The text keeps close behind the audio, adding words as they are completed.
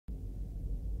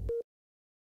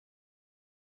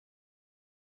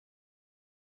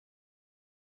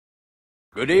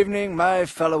Good evening, my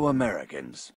fellow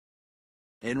Americans.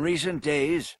 In recent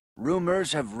days,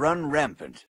 rumors have run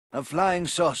rampant of flying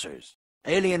saucers,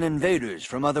 alien invaders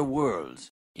from other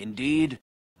worlds, indeed,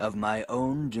 of my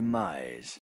own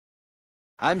demise.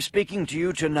 I'm speaking to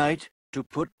you tonight to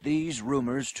put these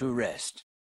rumors to rest.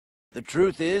 The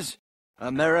truth is,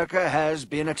 America has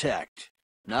been attacked,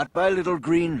 not by little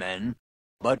green men,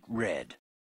 but red,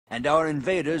 and our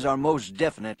invaders are most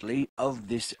definitely of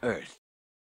this earth.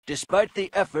 Despite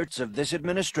the efforts of this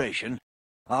administration,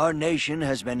 our nation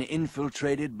has been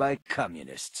infiltrated by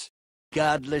communists,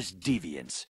 godless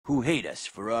deviants who hate us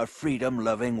for our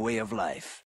freedom-loving way of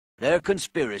life. Their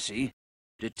conspiracy,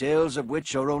 details of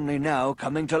which are only now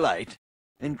coming to light,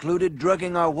 included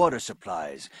drugging our water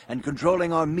supplies and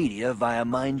controlling our media via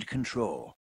mind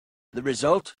control. The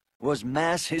result was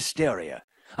mass hysteria,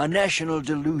 a national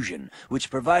delusion which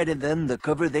provided them the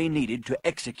cover they needed to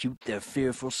execute their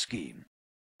fearful scheme.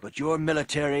 But your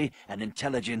military and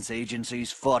intelligence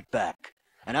agencies fought back,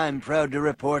 and I'm proud to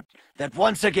report that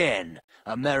once again,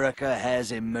 America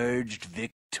has emerged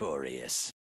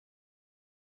victorious.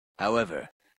 However,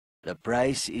 the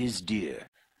price is dear.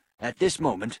 At this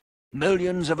moment,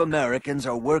 millions of Americans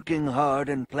are working hard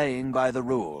and playing by the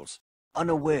rules,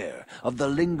 unaware of the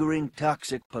lingering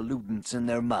toxic pollutants in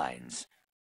their minds.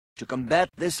 To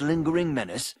combat this lingering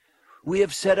menace, we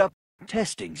have set up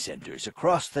testing centers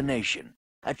across the nation,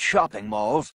 at shopping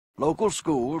malls, local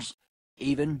schools,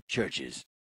 even churches.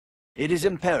 It is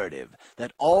imperative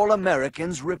that all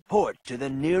Americans report to the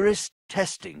nearest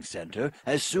testing center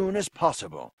as soon as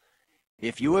possible.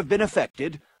 If you have been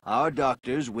affected, our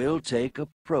doctors will take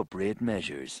appropriate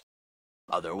measures.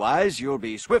 Otherwise, you'll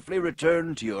be swiftly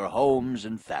returned to your homes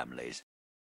and families.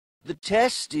 The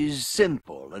test is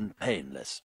simple and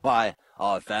painless. Why,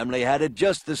 our family had it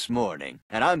just this morning,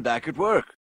 and I'm back at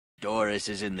work. Doris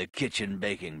is in the kitchen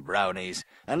baking brownies,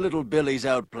 and little Billy's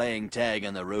out playing tag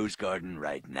in the rose garden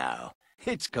right now.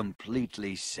 It's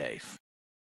completely safe.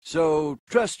 So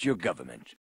trust your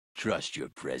government. Trust your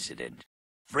president.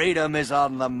 Freedom is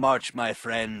on the march, my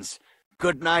friends.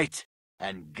 Good night,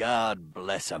 and God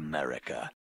bless America.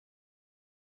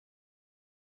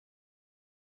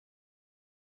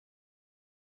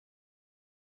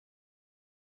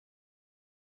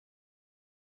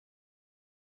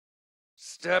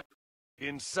 Step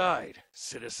inside,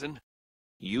 citizen.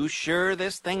 You sure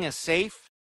this thing is safe?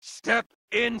 Step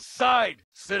inside,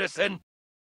 citizen.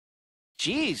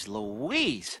 Jeez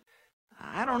Louise.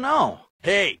 I don't know.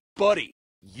 Hey, buddy,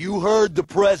 you heard the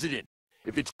president.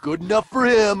 If it's good enough for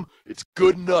him, it's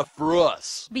good enough for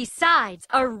us. Besides,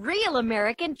 a real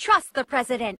American trusts the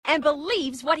president and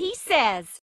believes what he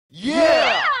says.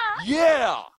 Yeah!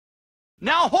 Yeah!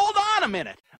 Now hold on a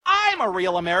minute. I'm a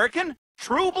real American.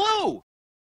 True blue.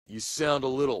 You sound a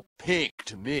little pink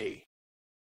to me.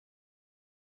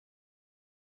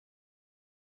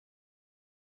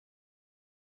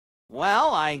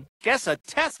 Well, I guess a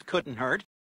test couldn't hurt.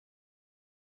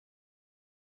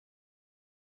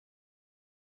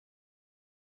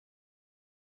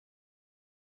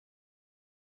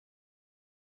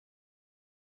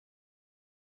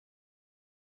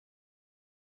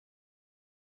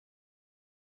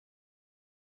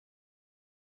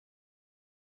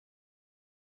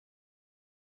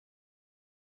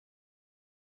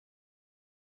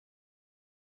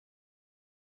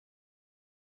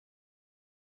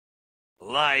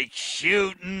 Like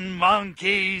shooting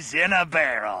monkeys in a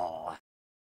barrel.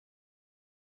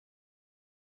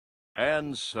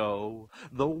 And so,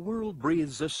 the world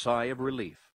breathes a sigh of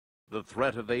relief. The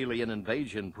threat of alien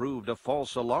invasion proved a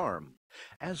false alarm.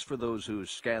 As for those who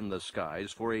scan the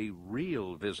skies for a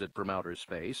real visit from outer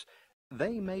space,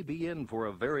 they may be in for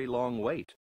a very long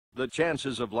wait. The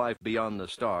chances of life beyond the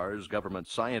stars, government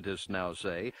scientists now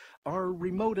say, are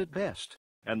remote at best,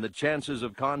 and the chances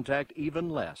of contact even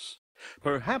less.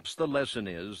 Perhaps the lesson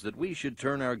is that we should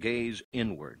turn our gaze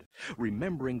inward,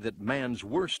 remembering that man's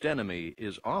worst enemy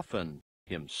is often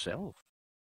himself.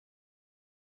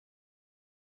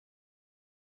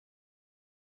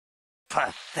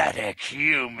 Pathetic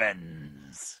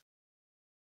humans.